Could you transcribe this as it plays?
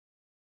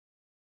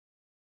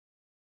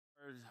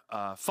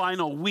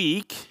Final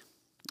week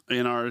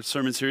in our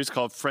sermon series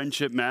called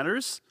Friendship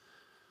Matters,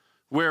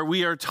 where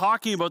we are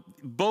talking about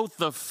both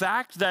the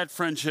fact that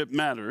friendship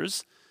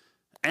matters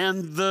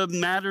and the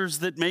matters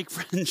that make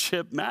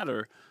friendship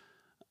matter.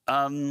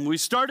 We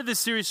started this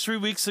series 3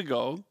 weeks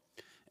ago,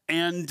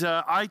 and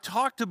I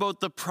talked about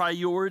the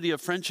priority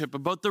of friendship,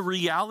 about the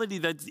reality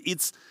that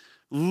it's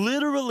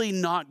literally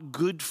not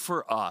good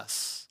for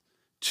us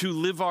to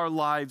live our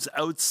lives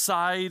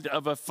outside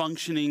of a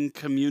functioning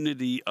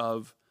community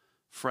of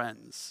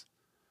friends.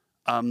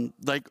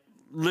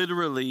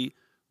 Literally,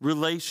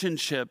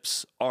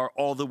 relationships are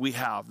all that we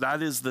have.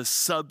 That is the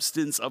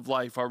substance of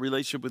life, our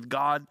relationship with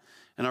God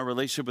and our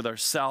relationship with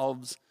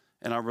ourselves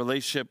and our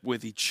relationship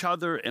with each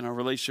other and our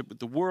relationship with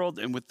the world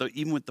and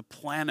even with the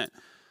planet.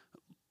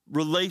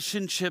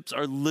 Relationships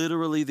are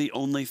literally the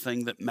only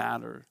thing that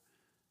matter.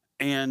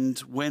 And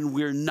when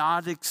we're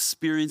not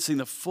experiencing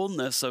the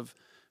fullness of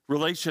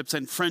relationships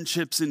and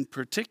friendships in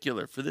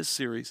particular for this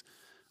series,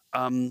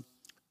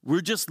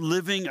 we're just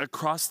living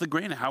across the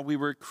grain of how we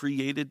were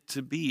created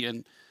to be.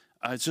 And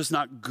it's just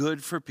not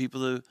good for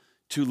people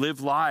to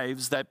live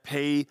lives that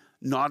pay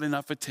not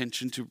enough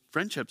attention to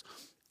friendships.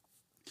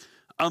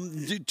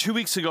 2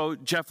 weeks ago,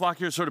 Jeff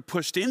Lockyer sort of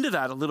pushed into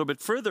that a little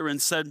bit further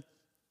and said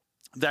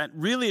that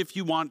really if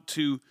you want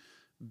to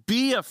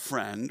be a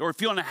friend, or if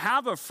you want to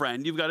have a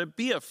friend, you've got to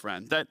be a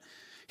friend. That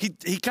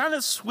he kind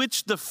of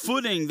switched the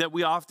footing that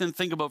we often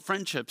think about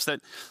friendships,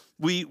 that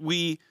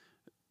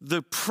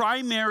the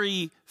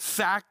primary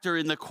factor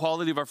in the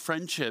quality of our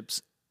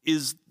friendships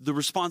is the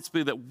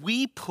responsibility that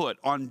we put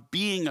on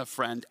being a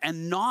friend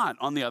and not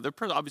on the other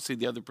person. Obviously,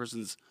 the other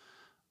person's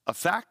a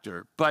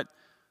factor, but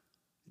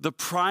the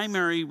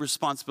primary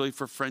responsibility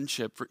for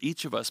friendship for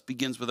each of us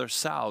begins with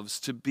ourselves,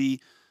 to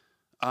be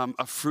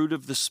a fruit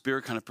of the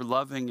Spirit, kind of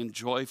loving and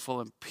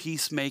joyful and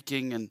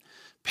peacemaking and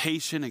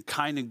patient and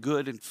kind and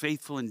good and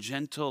faithful and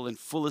gentle and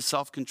full of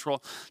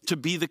self-control, to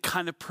be the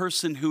kind of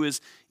person who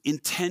is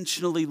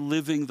intentionally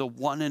living the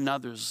one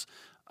another's,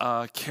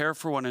 care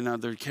for one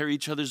another, carry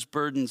each other's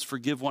burdens,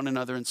 forgive one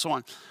another, and so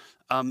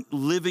on.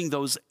 Living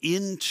those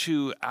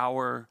into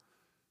our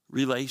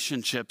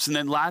relationships. And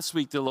then last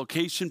week, the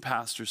location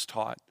pastors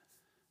taught,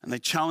 and they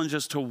challenged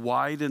us to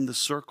widen the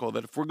circle,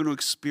 that if we're going to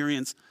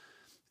experience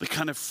the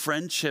kind of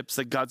friendships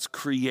that God's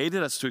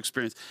created us to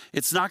experience,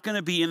 it's not going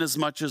to be in as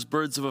much as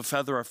birds of a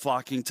feather are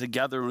flocking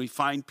together and we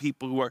find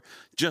people who are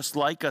just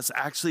like us.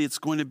 Actually, it's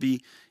going to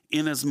be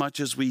in as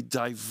much as we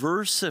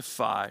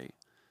diversify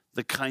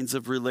the kinds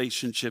of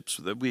relationships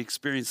that we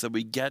experience, that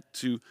we get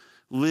to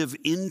live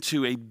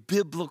into a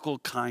biblical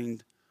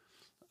kind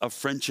of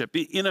friendship.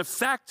 In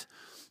effect,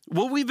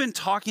 what we've been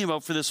talking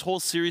about for this whole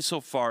series so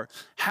far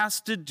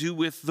has to do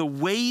with the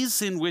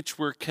ways in which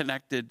we're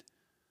connected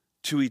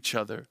to each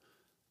other.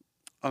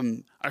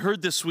 I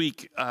heard this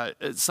week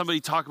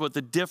somebody talk about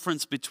the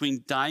difference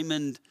between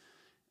diamond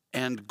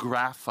and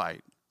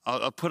graphite.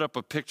 I'll put up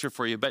a picture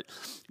for you. But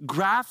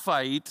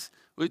graphite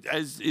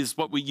is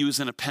what we use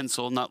in a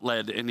pencil, not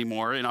lead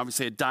anymore. And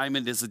obviously a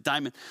diamond is a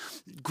diamond.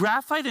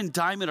 Graphite and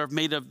diamond are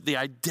made of the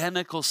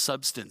identical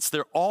substance.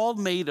 They're all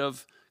made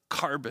of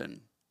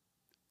carbon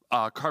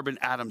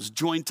atoms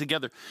joined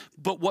together.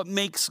 But what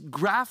makes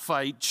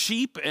graphite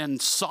cheap and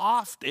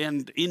soft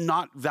and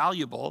not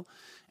valuable,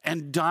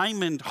 and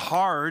diamond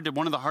hard,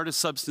 one of the hardest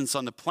substances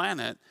on the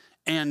planet,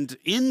 and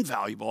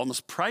invaluable,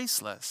 almost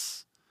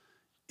priceless,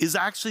 is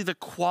actually the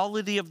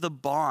quality of the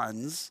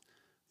bonds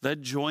that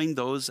join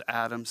those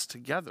atoms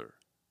together.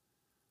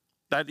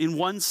 That in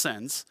one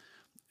sense,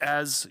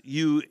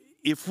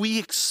 if we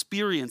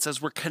experience,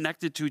 as we're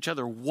connected to each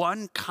other,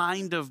 one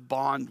kind of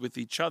bond with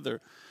each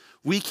other,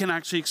 we can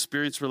actually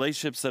experience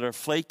relationships that are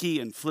flaky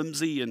and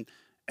flimsy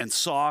and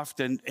soft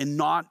and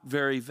not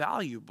very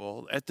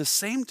valuable. At the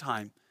same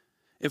time,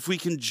 if we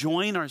can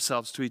join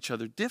ourselves to each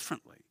other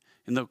differently,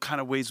 in the kind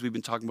of ways we've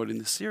been talking about in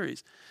this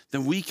series,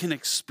 then we can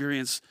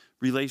experience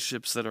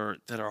relationships that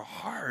are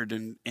hard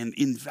and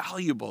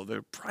invaluable.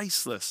 They're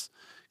priceless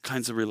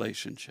kinds of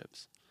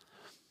relationships.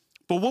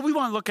 But what we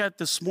want to look at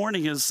this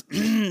morning is,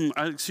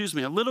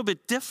 a little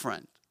bit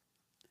different,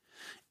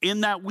 in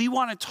that we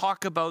want to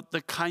talk about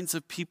the kinds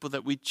of people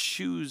that we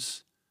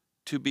choose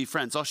to be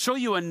friends. I'll show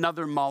you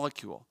another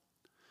molecule.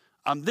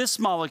 This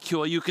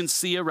molecule you can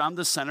see around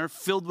the center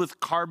filled with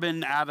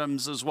carbon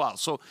atoms as well.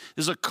 So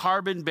there's a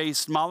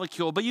carbon-based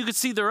molecule, but you can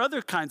see there are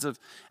other kinds of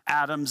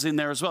atoms in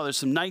there as well. There's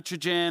some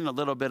nitrogen, a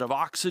little bit of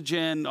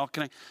oxygen.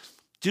 Do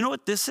you know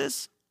what this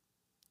is?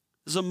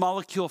 This is a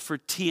molecule for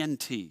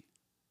TNT.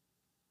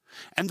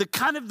 And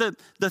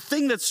the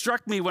thing that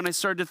struck me when I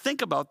started to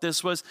think about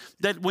this was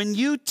that when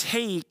you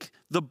take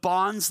the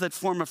bonds that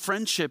form a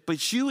friendship,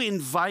 but you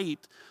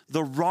invite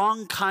the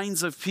wrong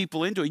kinds of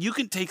people into it, you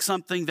can take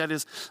something that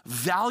is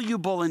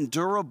valuable and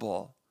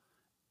durable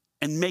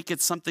and make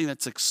it something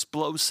that's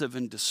explosive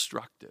and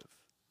destructive.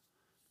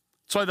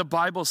 That's why the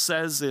Bible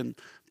says in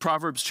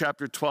Proverbs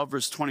chapter 12,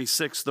 verse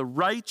 26, the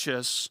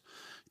righteous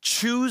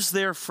choose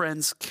their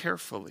friends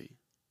carefully,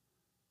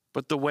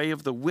 but the way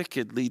of the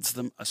wicked leads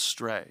them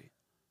astray.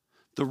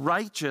 The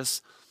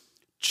righteous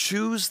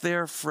choose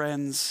their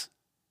friends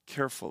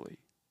carefully.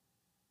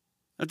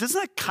 Now, doesn't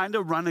that kind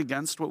of run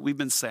against what we've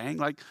been saying?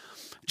 Like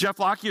Jeff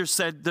Lockyer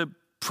said, the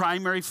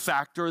primary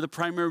factor, the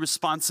primary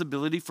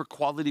responsibility for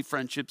quality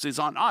friendships is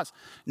on us,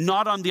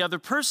 not on the other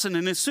person.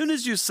 And as soon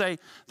as you say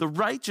the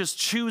righteous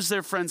choose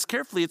their friends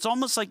carefully, it's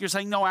almost like you're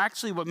saying, no,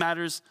 actually what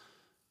matters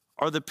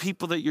are the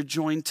people that you're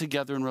joined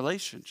together in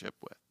relationship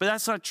with. But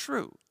that's not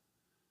true.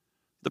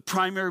 The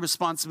primary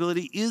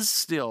responsibility is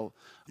still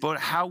about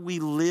how we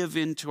live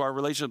into our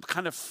relationship, the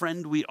kind of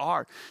friend we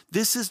are.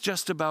 This is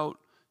just about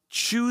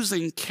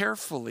choosing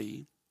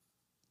carefully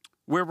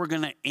where we're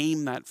going to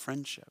aim that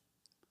friendship.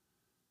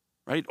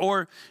 Right?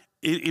 Or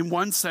in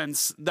one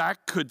sense,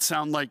 that could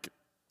sound like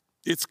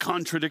it's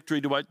contradictory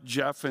to what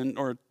Jeff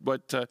or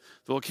what the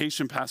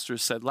location pastor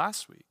said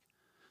last week.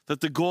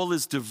 That the goal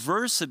is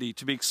diversity,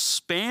 to be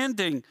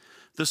expanding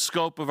the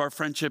scope of our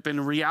friendship. And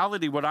in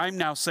reality, what I'm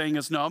now saying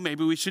is, no,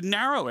 maybe we should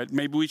narrow it.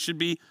 Maybe we should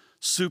be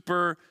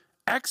super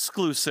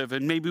exclusive,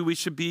 and maybe we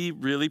should be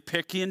really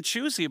picky and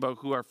choosy about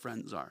who our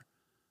friends are.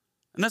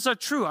 And that's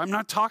not true. I'm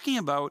not talking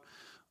about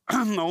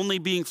only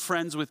being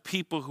friends with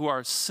people who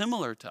are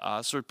similar to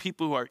us or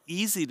people who are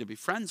easy to be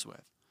friends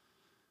with.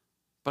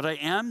 But I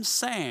am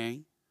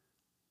saying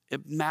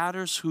it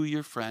matters who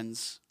your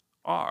friends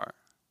are.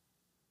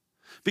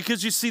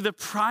 Because you see, the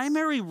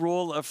primary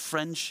role of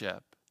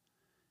friendship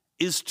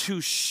is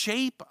to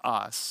shape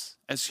us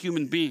as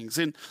human beings.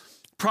 In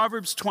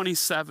Proverbs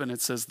 27,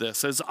 it says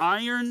this, as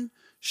iron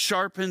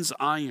sharpens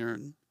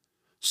iron,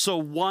 so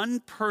one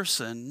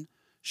person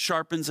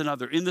sharpens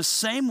another. In the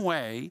same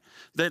way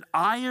that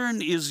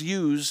iron is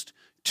used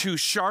to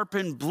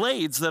sharpen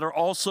blades that are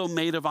also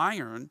made of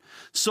iron,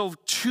 so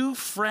two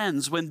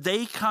friends, when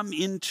they come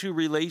into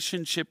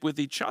relationship with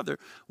each other,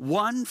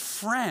 one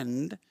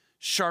friend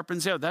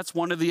sharpens the other. That's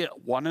one of the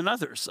one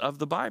another's of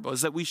the Bible,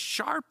 is that we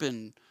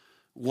sharpen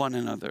one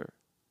another.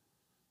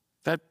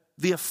 That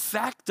the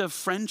effect of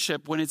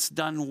friendship when it's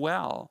done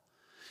well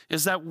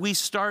is that we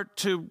start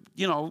to,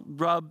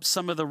 rub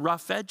some of the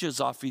rough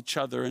edges off each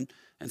other and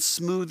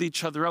smooth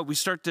each other out. We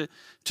start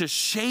to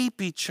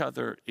shape each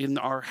other in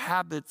our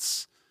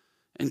habits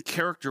and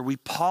character. We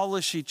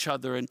polish each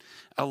other and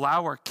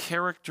allow our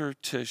character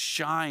to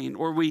shine.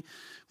 Or we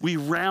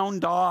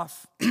round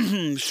off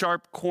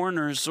sharp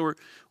corners,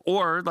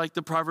 or like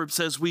the proverb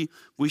says, we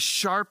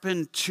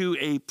sharpen to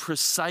a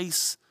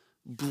precise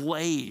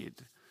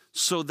blade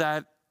so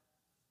that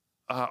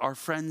our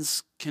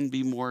friends can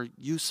be more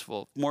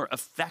useful, more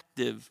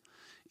effective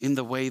in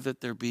the way that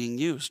they're being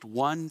used.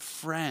 One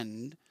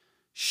friend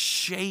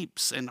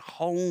shapes and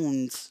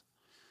hones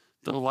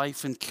the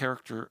life and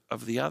character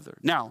of the other.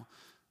 Now,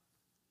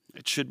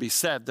 it should be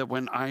said that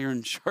when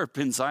iron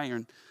sharpens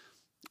iron,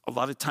 a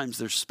lot of times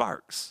there's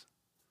sparks.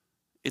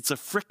 It's a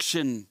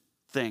friction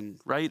thing,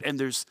 right? And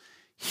there's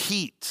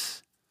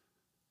heat.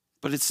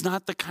 But it's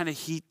not the kind of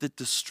heat that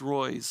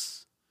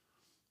destroys.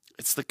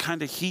 It's the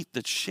kind of heat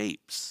that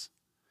shapes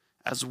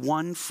as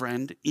one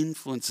friend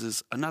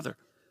influences another.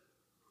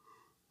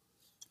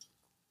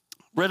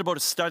 Read about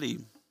a study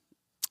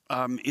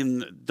done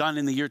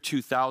in the year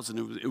 2000.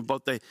 It was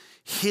about the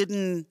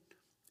hidden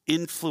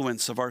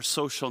influence of our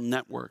social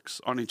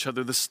networks on each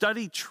other. The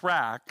study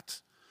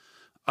tracked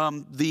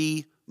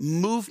the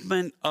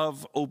movement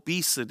of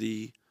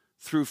obesity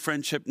through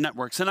friendship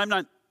networks. And I'm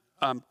not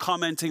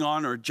commenting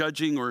on or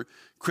judging or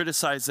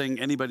criticizing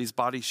anybody's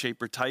body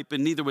shape or type,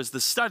 and neither was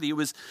the study. It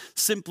was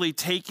simply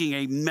taking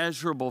a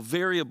measurable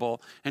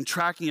variable and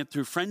tracking it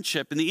through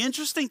friendship. And the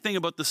interesting thing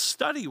about the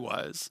study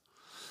was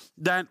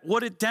that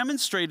what it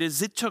demonstrated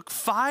is it took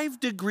 5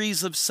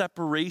 degrees of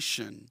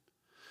separation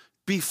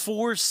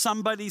before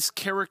somebody's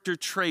character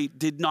trait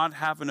did not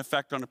have an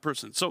effect on a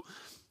person. So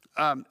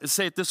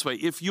say it this way.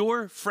 If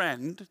your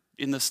friend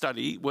in the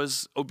study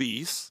was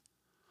obese,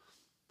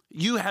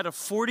 you had a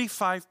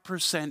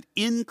 45%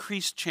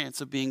 increased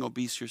chance of being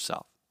obese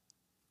yourself.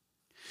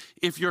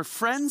 If your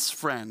friend's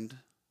friend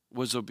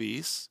was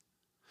obese,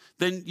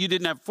 then you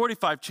didn't have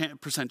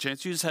 45%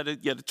 chance, you had a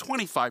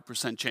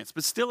 25% chance,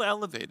 but still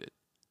elevated.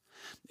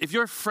 If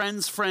your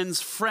friend's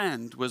friend's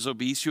friend was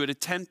obese, you had a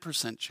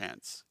 10%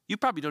 chance. You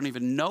probably don't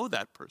even know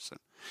that person,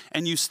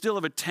 and you still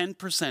have a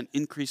 10%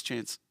 increased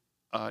chance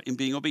in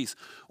being obese.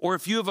 Or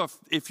if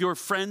your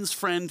friend's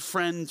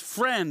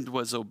friend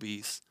was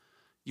obese,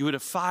 you had a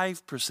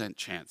 5%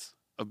 chance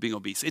of being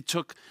obese. It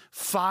took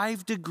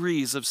 5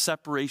 degrees of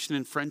separation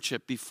in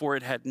friendship before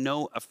it had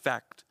no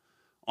effect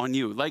on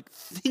you. Like,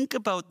 think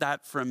about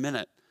that for a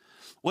minute.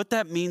 What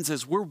that means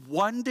is we're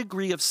 1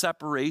 degree of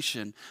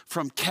separation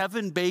from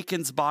Kevin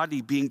Bacon's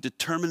body being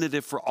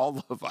determinative for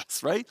all of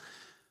us, right?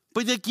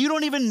 But like, you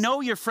don't even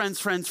know your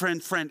friend's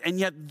friend, and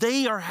yet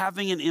they are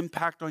having an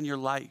impact on your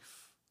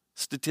life,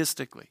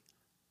 statistically.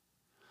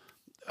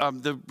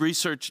 The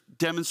research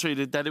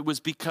demonstrated that it was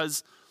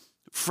because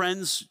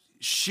friends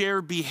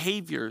share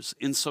behaviors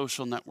in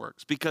social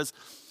networks, because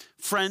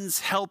friends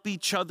help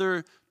each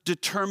other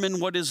determine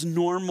what is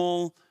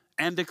normal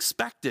and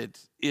expected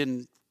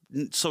in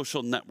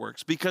social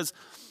networks, because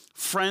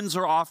friends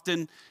are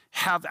often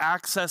have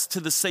access to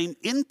the same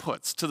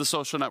inputs to the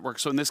social network.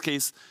 So in this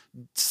case,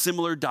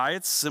 similar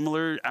diets,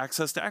 similar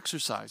access to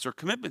exercise or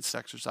commitments to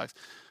exercise.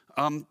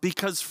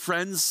 Because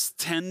friends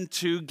tend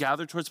to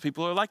gather towards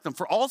people who are like them.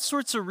 For all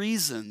sorts of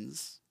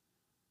reasons,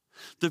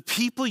 the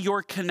people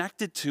you're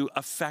connected to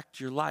affect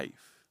your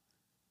life.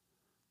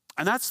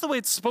 And that's the way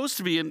it's supposed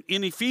to be.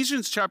 In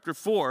Ephesians chapter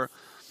 4,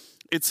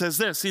 it says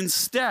this: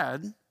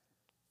 instead,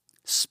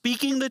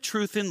 speaking the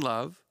truth in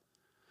love,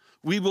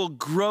 we will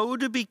grow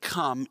to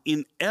become,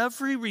 in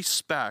every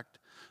respect,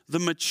 the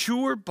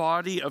mature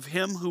body of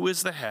him who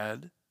is the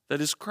head,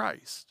 that is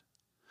Christ.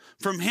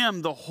 From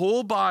him, the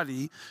whole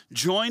body,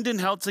 joined and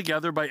held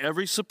together by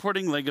every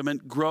supporting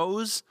ligament,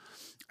 grows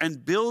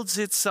and builds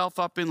itself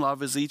up in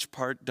love as each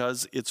part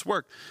does its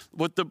work.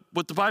 What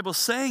the Bible's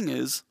saying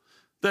is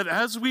that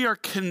as we are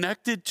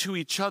connected to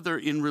each other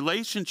in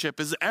relationship,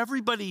 as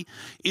everybody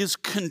is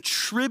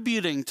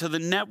contributing to the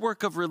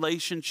network of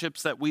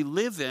relationships that we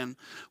live in,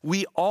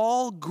 we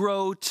all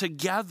grow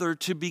together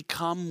to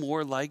become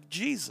more like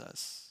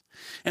Jesus.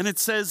 And it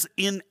says,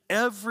 in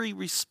every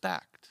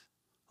respect,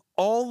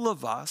 all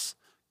of us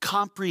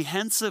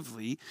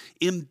comprehensively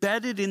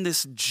embedded in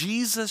this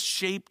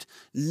Jesus-shaped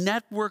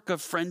network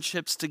of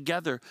friendships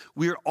together,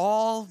 we're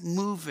all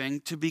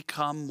moving to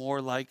become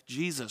more like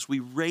Jesus. We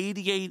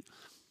radiate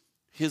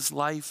his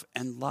life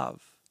and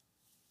love.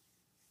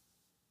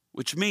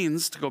 Which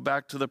means, to go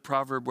back to the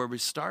proverb where we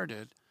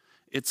started,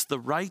 it's the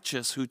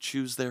righteous who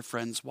choose their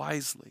friends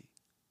wisely.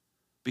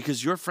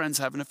 Because your friends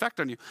have an effect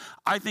on you.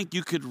 I think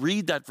you could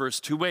read that verse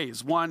two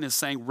ways. One is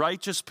saying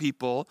righteous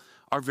people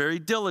are very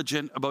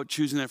diligent about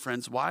choosing their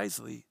friends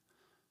wisely.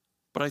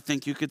 But I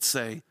think you could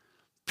say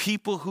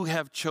people who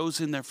have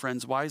chosen their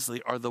friends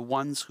wisely are the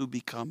ones who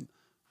become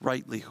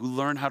rightly, who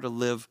learn how to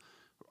live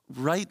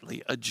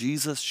rightly, a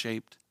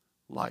Jesus-shaped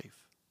life.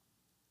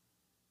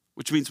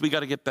 Which means we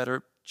got to get better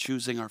at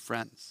choosing our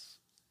friends.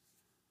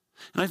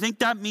 And I think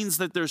that means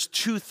that there's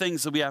two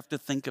things that we have to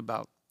think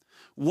about.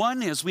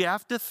 One is we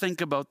have to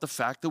think about the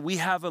fact that we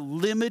have a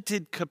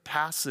limited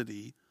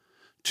capacity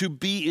to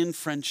be in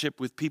friendship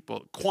with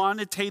people.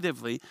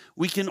 Quantitatively,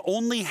 we can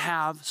only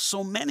have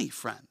so many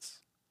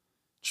friends,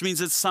 which means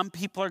that some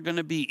people are going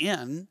to be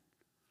in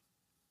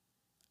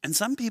and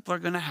some people are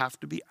going to have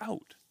to be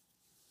out.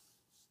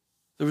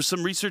 There was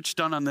some research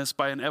done on this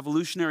by an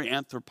evolutionary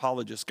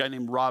anthropologist, a guy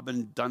named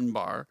Robin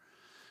Dunbar.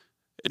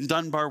 And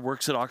Dunbar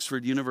works at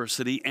Oxford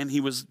University, and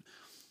he was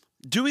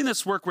doing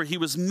this work where he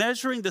was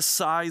measuring the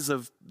size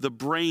of the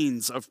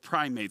brains of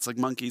primates, like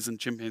monkeys and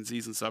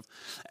chimpanzees and stuff,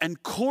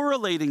 and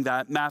correlating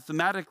that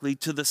mathematically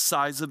to the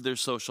size of their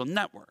social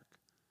network.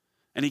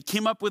 And he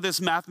came up with this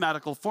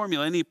mathematical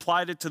formula, and he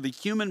applied it to the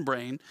human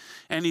brain.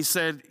 And he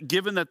said,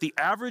 given that the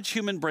average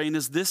human brain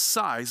is this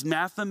size,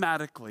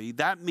 mathematically,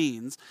 that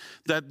means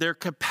that their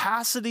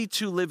capacity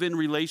to live in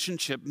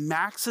relationship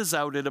maxes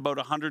out at about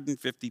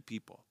 150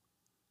 people.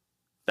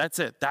 That's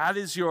it. That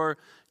is your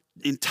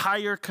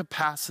entire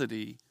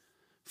capacity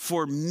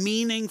for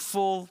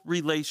meaningful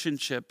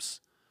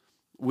relationships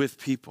with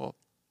people.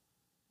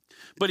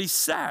 But he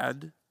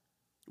said,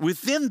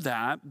 within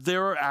that,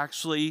 there are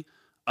actually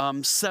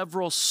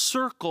several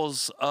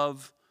circles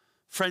of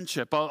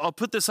friendship. I'll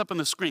put this up on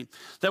the screen.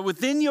 That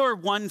within your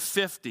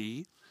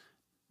 150,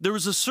 there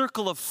was a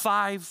circle of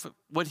 5,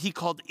 what he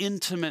called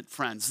intimate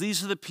friends.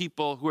 These are the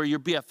people who are your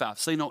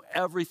BFFs. They know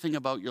everything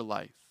about your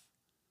life.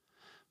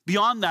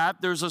 Beyond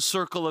that, there's a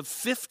circle of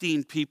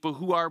 15 people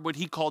who are what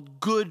he called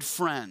good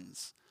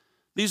friends.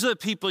 These are the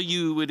people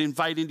you would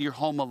invite into your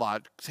home a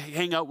lot, to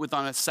hang out with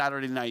on a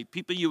Saturday night,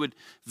 people you would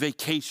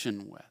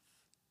vacation with.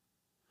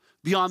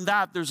 Beyond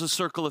that, there's a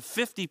circle of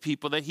 50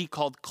 people that he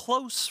called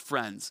close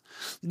friends.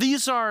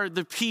 These are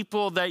the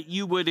people that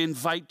you would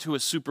invite to a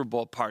Super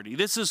Bowl party.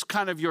 This is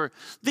kind of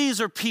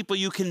these are people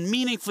you can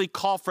meaningfully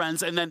call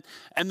friends. And then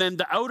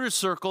the outer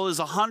circle is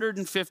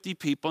 150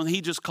 people, and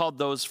he just called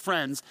those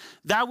friends.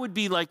 That would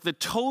be like the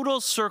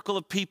total circle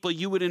of people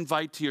you would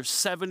invite to your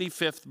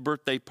 75th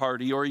birthday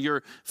party or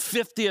your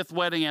 50th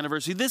wedding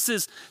anniversary.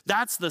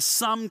 That's the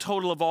sum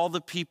total of all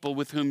the people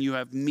with whom you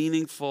have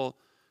meaningful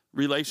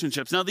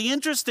relationships. Now, the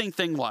interesting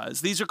thing was,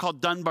 these are called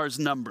Dunbar's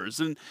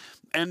numbers.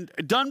 And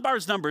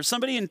Dunbar's numbers,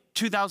 somebody in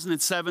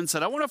 2007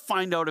 said, I want to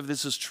find out if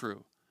this is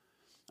true.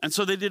 And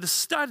so they did a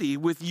study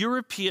with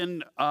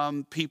European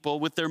people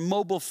with their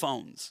mobile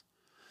phones.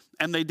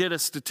 And they did a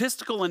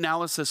statistical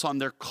analysis on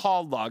their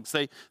call logs.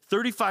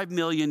 35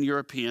 million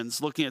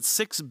Europeans looking at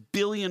 6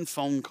 billion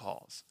phone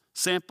calls.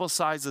 Sample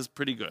size is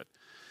pretty good.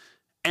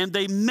 And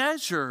they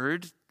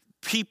measured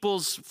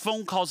people's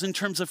phone calls in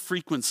terms of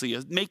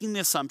frequency, making the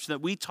assumption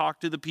that we talk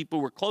to the people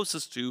we're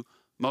closest to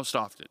most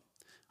often.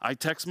 I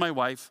text my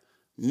wife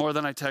more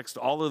than I text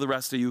all of the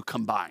rest of you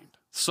combined.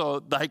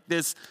 So like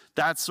this,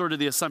 that's sort of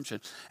the assumption.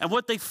 And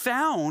what they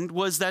found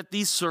was that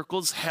these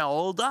circles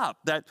held up,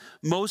 that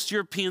most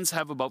Europeans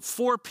have about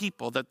 4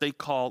 people that they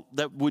call,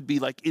 that would be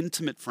like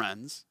intimate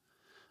friends,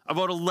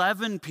 about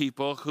 11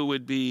 people who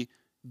would be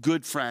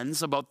good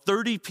friends, about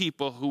 30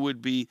 people who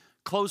would be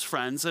close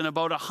friends, and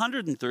about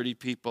 130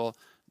 people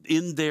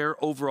in their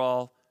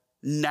overall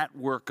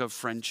network of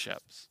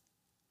friendships.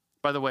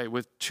 By the way,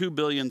 with 2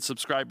 billion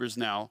subscribers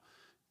now,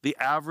 the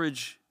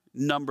average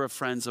number of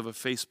friends of a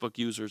Facebook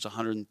user is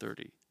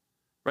 130,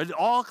 right? It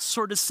all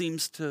sort of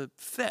seems to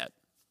fit.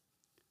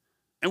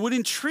 And what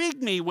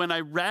intrigued me when I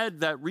read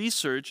that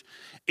research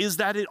is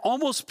that it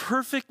almost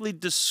perfectly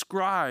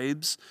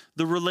describes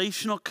the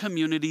relational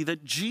community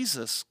that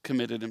Jesus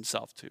committed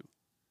himself to,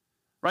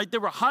 right? There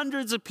were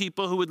hundreds of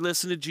people who would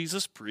listen to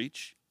Jesus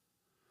preach,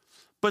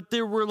 but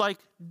there were like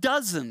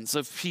dozens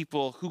of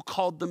people who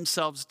called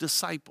themselves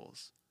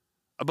disciples,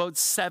 about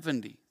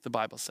 70, the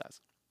Bible says.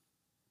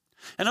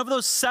 And of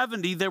those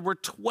 70, there were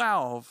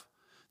 12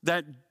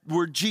 that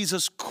were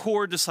Jesus'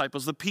 core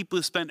disciples, the people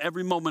who spent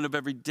every moment of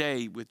every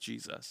day with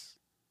Jesus.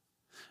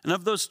 And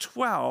of those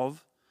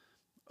 12,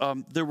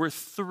 there were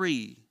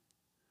 3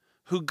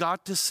 who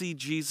got to see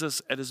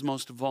Jesus at his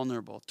most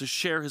vulnerable, to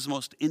share his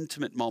most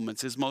intimate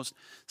moments, his most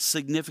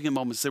significant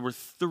moments. There were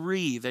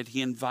 3 that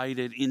he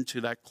invited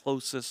into that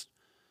closest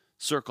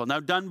circle. Now,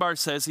 Dunbar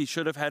says he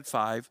should have had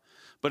 5,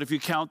 but if you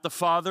count the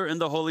Father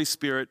and the Holy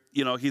Spirit,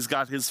 he's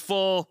got his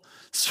full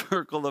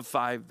circle of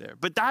 5 there.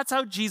 But that's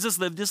how Jesus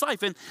lived his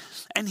life.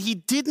 And he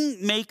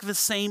didn't make the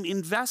same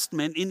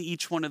investment in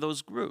each one of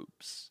those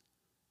groups,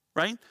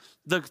 right?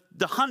 The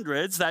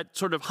hundreds, that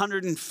sort of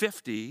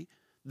 150,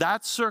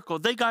 that circle,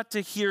 they got to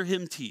hear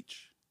him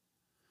teach.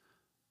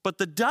 But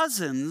the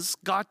dozens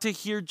got to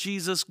hear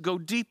Jesus go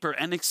deeper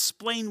and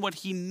explain what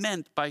he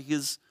meant by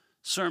his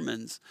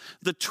sermons.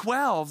 The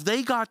 12,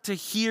 they got to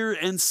hear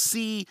and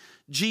see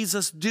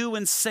Jesus do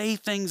and say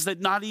things that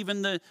not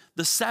even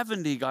the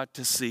 70 got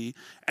to see.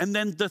 And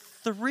then the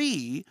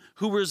 3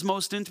 who were his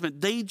most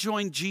intimate, they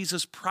joined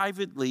Jesus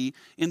privately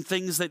in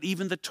things that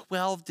even the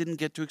 12 didn't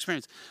get to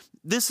experience.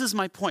 This is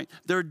my point.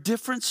 There are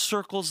different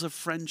circles of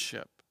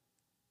friendship.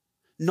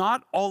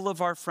 Not all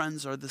of our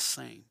friends are the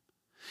same.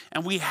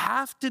 And we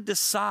have to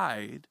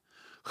decide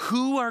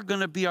who are going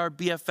to be our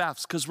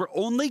BFFs, because we're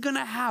only going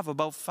to have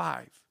about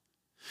 5.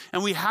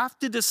 And we have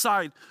to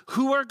decide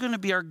who are going to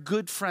be our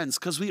good friends,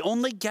 because we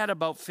only get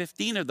about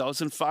 15 of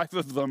those, and 5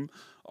 of them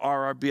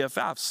are our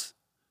BFFs.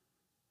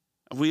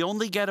 And we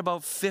only get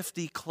about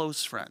 50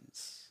 close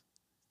friends,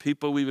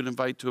 people we would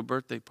invite to a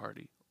birthday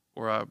party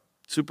or a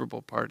Super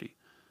Bowl party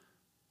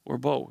or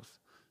both.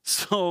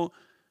 So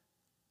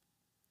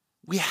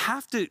we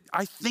have to,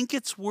 I think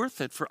it's worth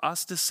it for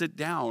us to sit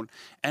down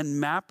and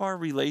map our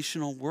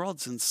relational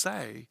worlds and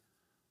say,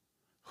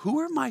 who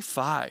are my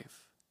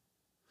 5?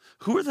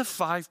 Who are the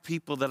 5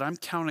 people that I'm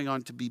counting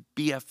on to be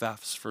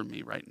BFFs for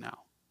me right now?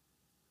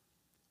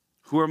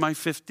 Who are my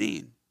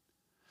 15?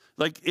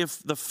 Like, if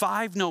the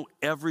 5 know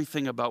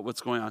everything about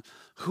what's going on,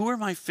 who are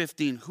my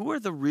 15? Who are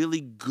the really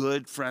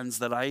good friends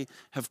that I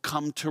have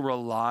come to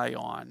rely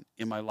on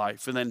in my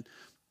life? And then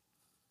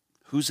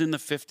who's in the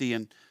 50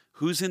 and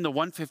who's in the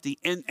 150?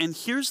 And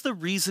here's the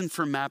reason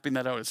for mapping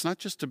that out. It's not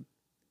just to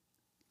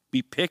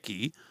be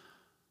picky,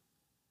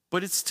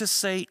 but it's to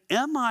say,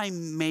 am I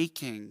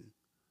making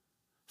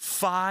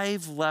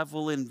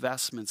 5-level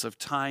investments of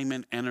time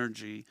and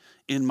energy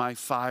in my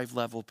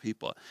 5-level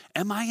people?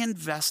 Am I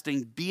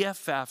investing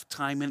BFF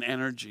time and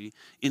energy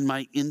in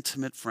my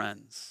intimate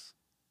friends?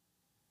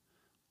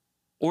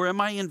 Or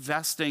am I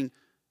investing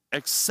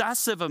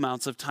excessive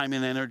amounts of time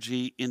and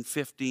energy in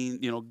 15,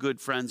 good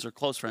friends or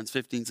close friends,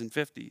 15s and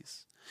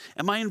 50s?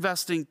 Am I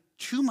investing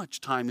too much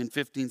time in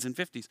 15s and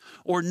 50s,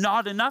 or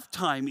not enough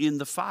time in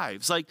the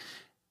 5s? Like,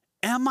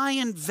 am I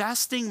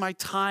investing my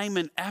time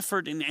and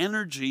effort and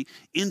energy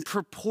in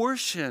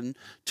proportion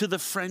to the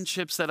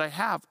friendships that I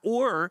have?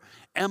 Or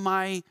am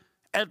I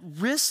at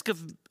risk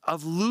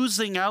of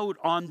losing out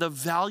on the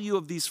value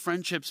of these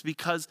friendships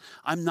because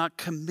I'm not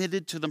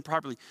committed to them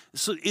properly?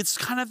 So it's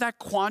kind of that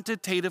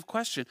quantitative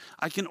question.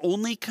 I can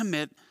only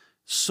commit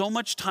so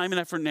much time and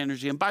effort and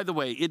energy. And by the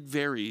way, it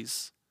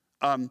varies.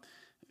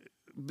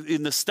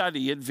 In the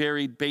study, it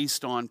varied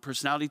based on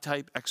personality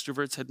type.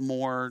 Extroverts had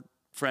more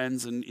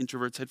friends and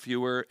introverts had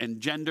fewer,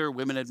 and gender,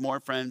 women had more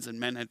friends and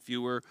men had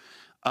fewer.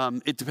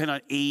 It depended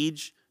on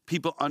age.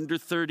 People under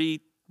 30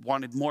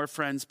 wanted more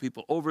friends.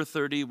 People over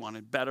 30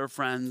 wanted better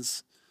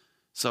friends.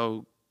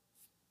 So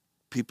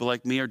people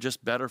like me are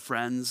just better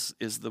friends,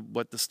 is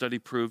what the study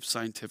proves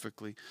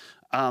scientifically.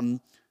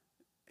 And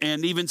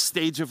even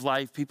stage of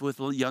life, people with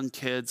little young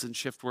kids and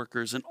shift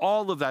workers, and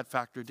all of that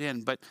factored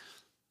in. But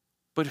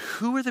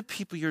who are the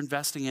people you're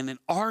investing in, and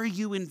are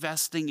you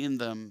investing in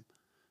them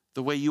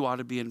the way you ought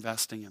to be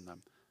investing in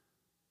them?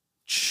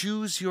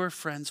 Choose your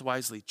friends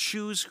wisely.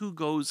 Choose who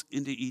goes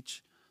into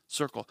each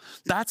circle.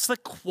 That's the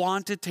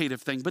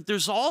quantitative thing. But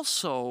there's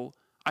also,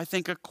 I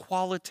think, a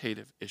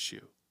qualitative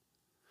issue.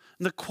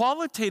 And the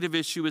qualitative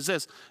issue is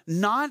this: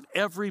 not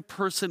every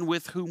person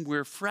with whom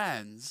we're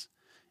friends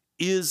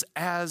is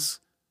as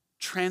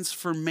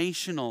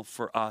transformational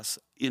for us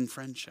in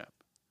friendship.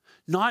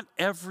 Not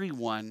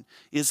everyone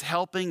is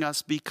helping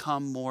us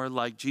become more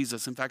like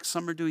Jesus. In fact,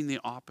 some are doing the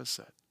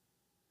opposite.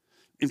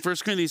 In 1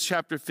 Corinthians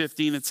chapter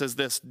 15, it says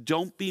this: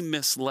 don't be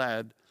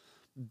misled.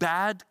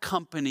 Bad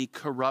company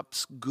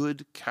corrupts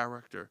good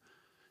character.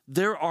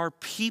 there are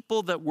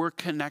people that we're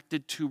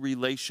connected to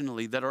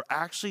relationally that are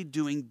actually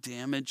doing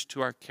damage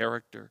to our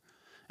character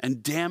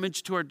and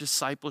damage to our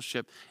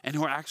discipleship and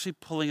who are actually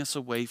pulling us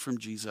away from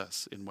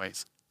Jesus in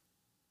ways.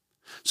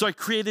 So I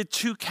created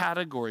two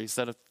categories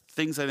that are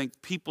things I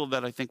think, people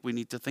that I think we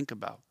need to think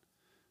about.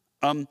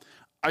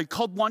 I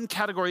called one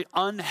category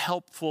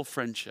unhelpful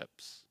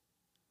friendships.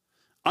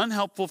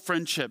 Unhelpful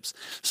friendships.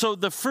 So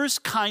the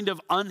first kind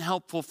of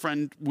unhelpful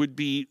friend would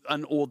be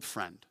an old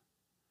friend,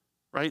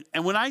 right?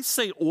 And when I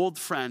say old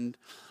friend,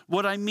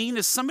 what I mean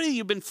is somebody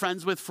you've been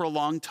friends with for a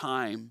long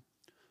time,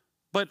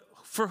 but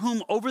for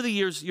whom over the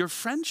years your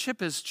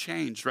friendship has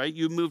changed, right?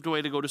 You moved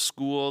away to go to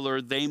school,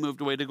 or they moved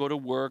away to go to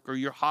work, or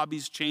your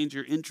hobbies changed,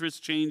 your interests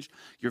changed,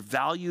 your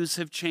values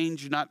have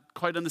changed, you're not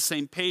quite on the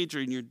same page, or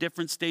in your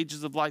different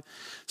stages of life.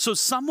 So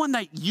someone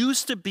that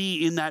used to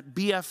be in that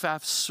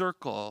BFF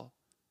circle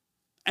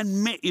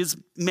and is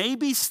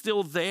maybe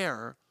still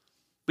there,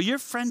 but your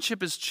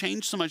friendship has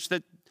changed so much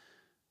that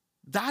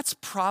that's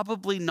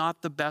probably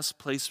not the best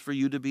place for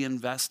you to be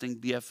investing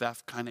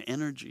BFF kind of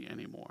energy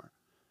anymore.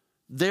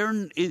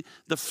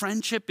 The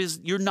friendship is,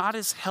 you're not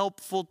as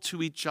helpful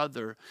to each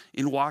other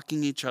in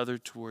walking each other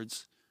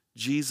towards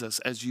Jesus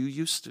as you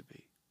used to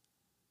be.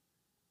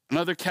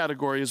 Another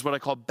category is what I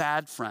call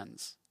bad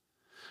friends.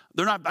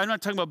 I'm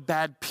not talking about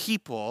bad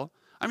people.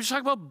 I'm just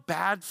talking about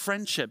bad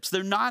friendships.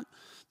 They're not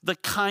the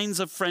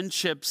kinds of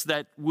friendships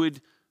that would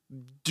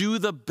do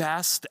the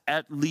best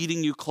at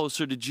leading you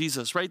closer to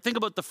Jesus, right? Think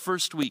about the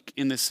first week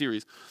in this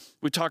series.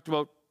 We talked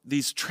about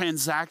these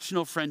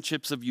transactional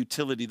friendships of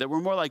utility that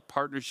were more like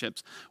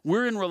partnerships.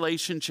 We're in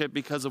relationship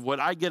because of what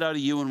I get out of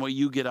you and what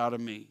you get out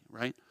of me,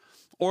 right?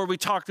 Or we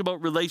talked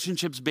about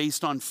relationships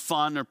based on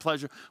fun or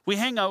pleasure. We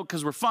hang out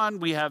because we're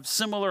fun, we have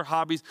similar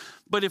hobbies,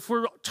 but if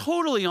we're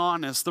totally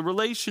honest, the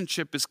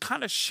relationship is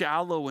kind of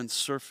shallow and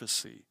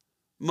surfacey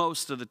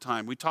most of the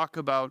time. We talk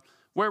about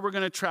where we're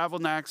going to travel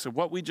next, or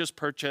what we just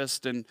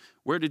purchased, and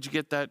where did you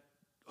get that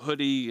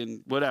hoodie,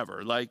 and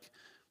whatever. Like,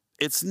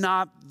 it's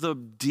not the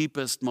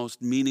deepest,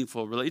 most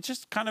meaningful relationship. It's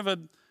just kind of a,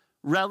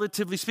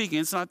 relatively speaking,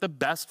 it's not the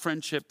best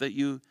friendship that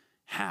you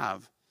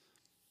have.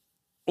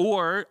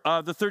 Or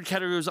the third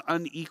category is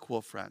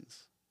unequal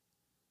friends.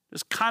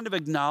 Just kind of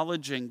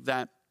acknowledging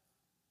that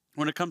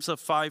when it comes to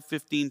 5,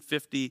 15,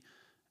 50,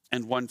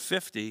 and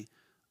 150,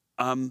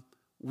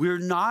 we're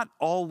not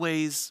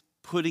always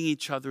putting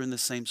each other in the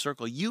same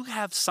circle. You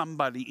have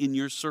somebody in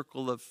your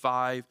circle of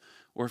 5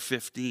 or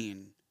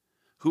 15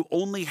 who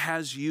only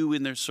has you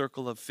in their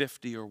circle of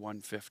 50 or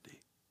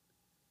 150.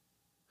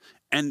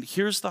 And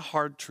here's the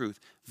hard truth.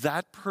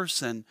 That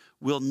person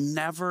will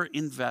never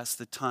invest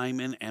the time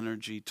and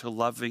energy to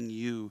loving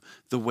you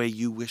the way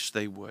you wish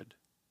they would.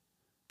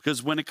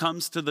 Because when it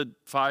comes to the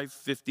 5,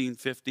 15,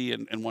 50,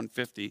 and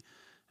 150,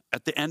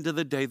 at the end of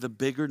the day, the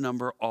bigger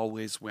number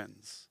always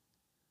wins.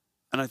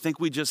 And I think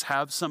we just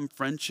have some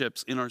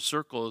friendships in our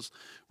circles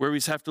where we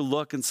just have to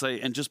look and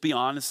say, and just be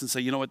honest and say,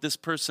 you know what, this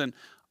person,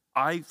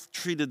 I've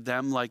treated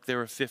them like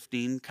they're a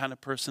 15 kind of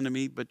person to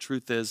me, but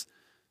truth is,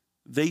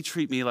 they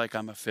treat me like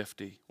I'm a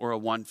 50 or a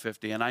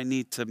 150, and I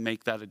need to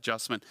make that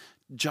adjustment,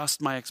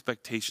 adjust my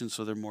expectations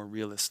so they're more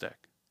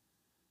realistic,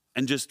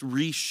 and just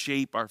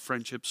reshape our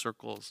friendship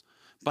circles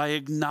by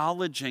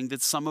acknowledging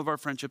that some of our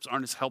friendships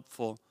aren't as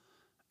helpful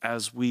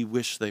as we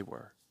wish they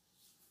were.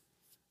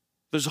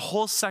 There's a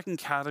whole second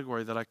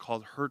category that I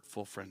called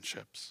hurtful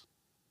friendships.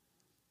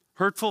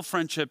 Hurtful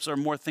friendships are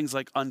more things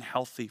like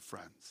unhealthy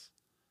friends,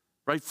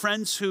 right?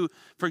 Friends who,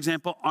 for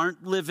example,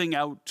 aren't living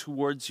out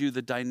towards you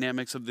the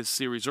dynamics of this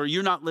series, or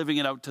you're not living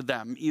it out to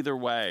them either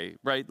way,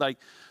 right? Like,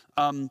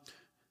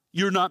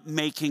 you're not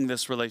making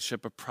this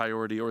relationship a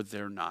priority, or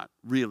they're not,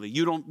 really.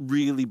 You don't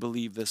really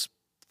believe this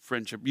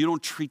friendship. You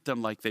don't treat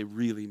them like they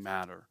really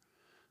matter.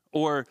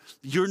 Or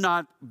you're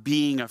not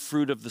being a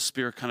fruit of the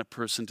Spirit kind of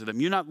person to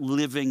them. You're not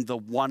living the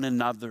one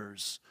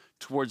another's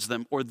towards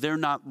them, or they're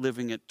not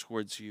living it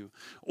towards you.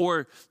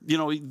 Or, you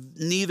know,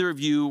 neither of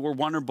you, or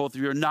one or both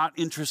of you, are not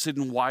interested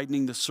in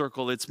widening the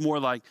circle. It's more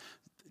like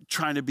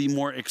trying to be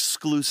more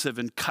exclusive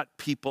and cut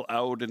people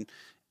out,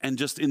 and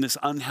just in this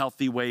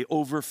unhealthy way,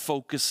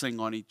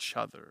 over-focusing on each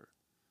other,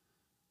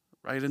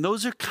 right? And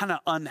those are kind of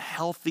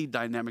unhealthy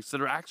dynamics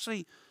that are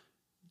actually,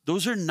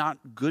 those are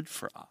not good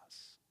for us.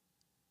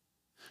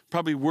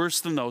 Probably worse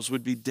than those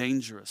would be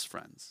dangerous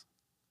friends.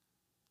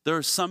 There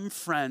are some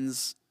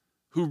friends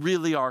who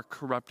really are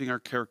corrupting our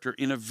character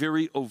in a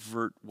very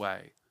overt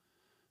way,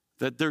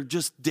 that they're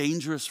just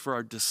dangerous for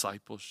our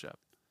discipleship.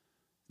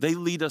 They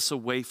lead us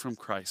away from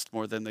Christ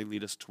more than they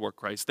lead us toward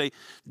Christ.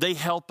 They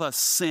help us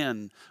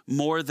sin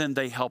more than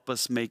they help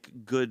us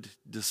make good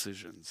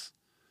decisions.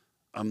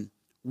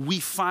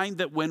 We find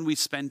that when we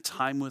spend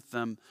time with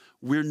them,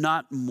 we're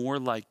not more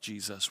like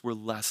Jesus, we're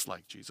less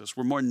like Jesus.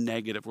 We're more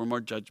negative, we're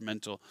more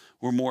judgmental,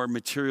 we're more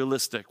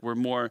materialistic, we're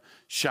more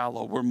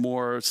shallow, we're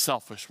more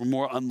selfish, we're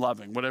more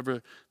unloving,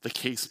 whatever the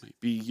case may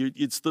be.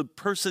 It's the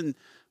person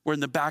where in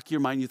the back of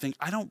your mind you think,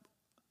 I don't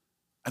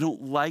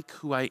like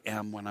who I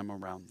am when I'm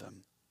around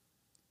them.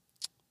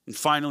 And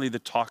finally, the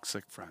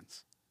toxic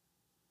friends.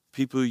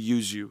 People who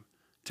use you,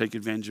 take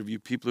advantage of you,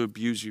 people who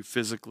abuse you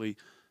physically,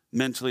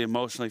 mentally,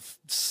 emotionally,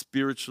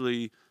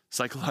 spiritually,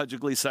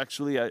 psychologically,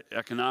 sexually,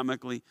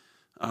 economically,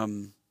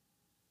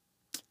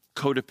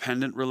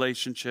 codependent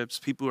relationships,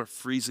 people who are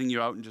freezing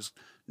you out and just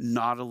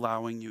not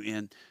allowing you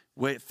in,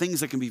 things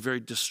that can be very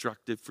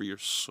destructive for your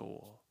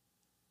soul.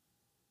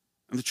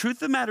 And the truth of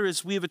the matter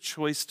is we have a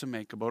choice to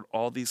make about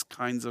all these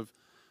kinds of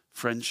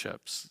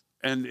friendships.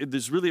 And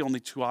there's really only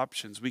two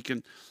options. We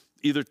can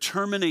either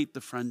terminate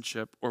the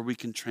friendship or we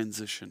can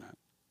transition it.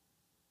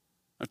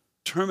 Now,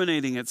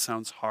 terminating it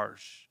sounds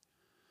harsh,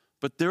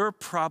 but there are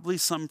probably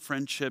some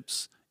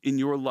friendships in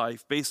your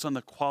life based on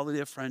the quality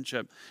of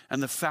friendship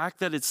and the fact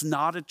that it's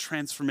not a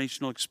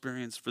transformational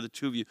experience for the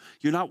two of you.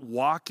 You're not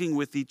walking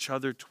with each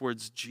other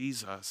towards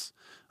Jesus.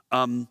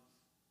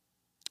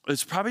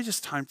 It's probably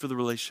just time for the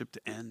relationship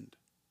to end.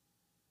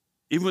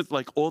 Even with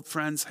like old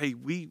friends, hey,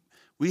 we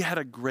had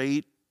a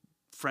great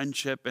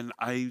friendship and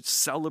I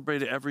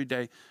celebrate it every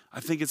day. I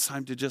think it's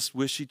time to just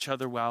wish each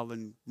other well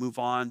and move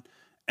on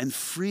and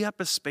free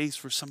up a space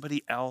for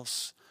somebody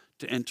else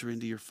to enter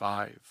into your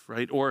five,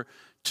 right? Or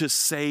to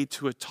say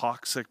to a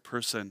toxic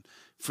person,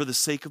 for the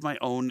sake of my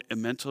own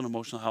mental and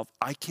emotional health,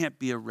 I can't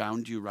be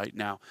around you right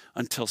now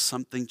until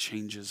something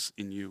changes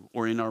in you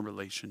or in our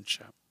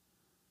relationship.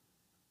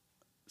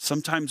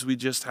 Sometimes we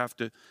just have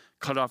to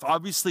cut off.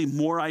 Obviously,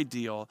 more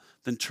ideal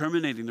than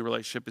terminating the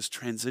relationship is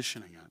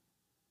transitioning it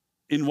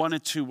in one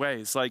of two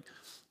ways, like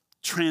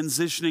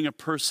transitioning a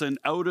person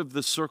out of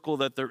the circle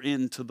that they're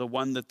in to the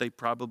one that they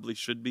probably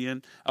should be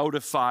in, out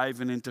of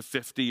 5 and into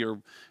 50,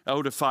 or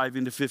out of 5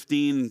 into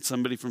 15, and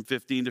somebody from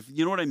 15 to,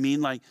 you know what I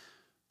mean? Like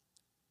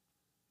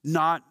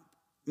not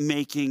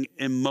making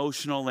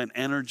emotional and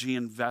energy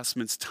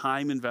investments,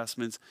 time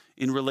investments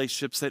in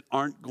relationships that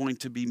aren't going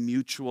to be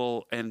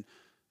mutual and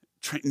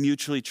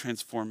mutually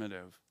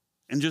transformative,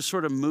 and just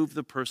sort of move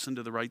the person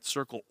to the right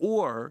circle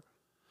or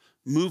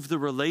move the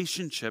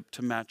relationship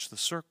to match the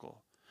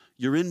circle.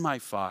 You're in my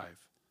 5,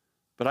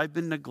 but I've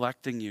been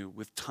neglecting you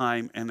with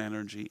time and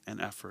energy and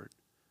effort.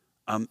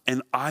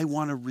 And I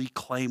want to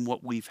reclaim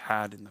what we've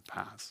had in the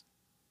past.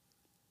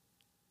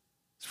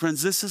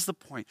 Friends, this is the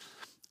point.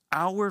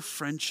 Our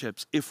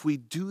friendships, if we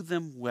do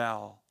them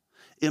well,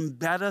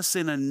 embed us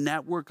in a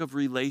network of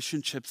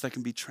relationships that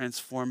can be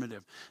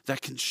transformative,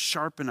 that can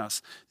sharpen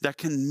us, that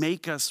can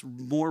make us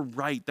more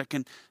right, that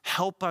can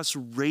help us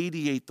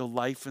radiate the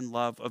life and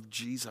love of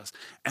Jesus.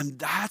 And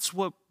that's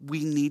what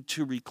we need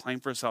to reclaim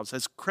for ourselves.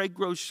 As Craig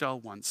Rochelle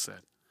once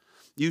said,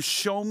 you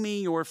show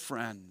me your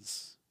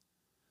friends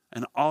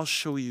and I'll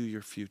show you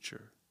your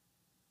future.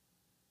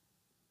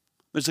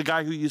 There's a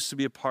guy who used to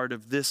be a part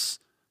of this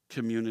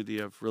community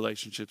of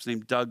relationships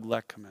named Doug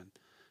Leckerman.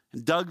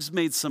 And Doug's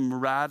made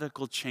some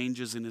radical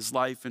changes in his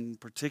life, in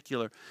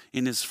particular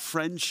in his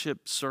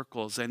friendship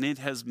circles, and it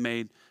has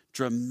made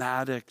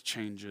dramatic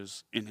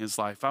changes in his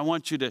life. I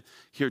want you to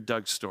hear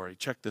Doug's story.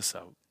 Check this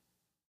out.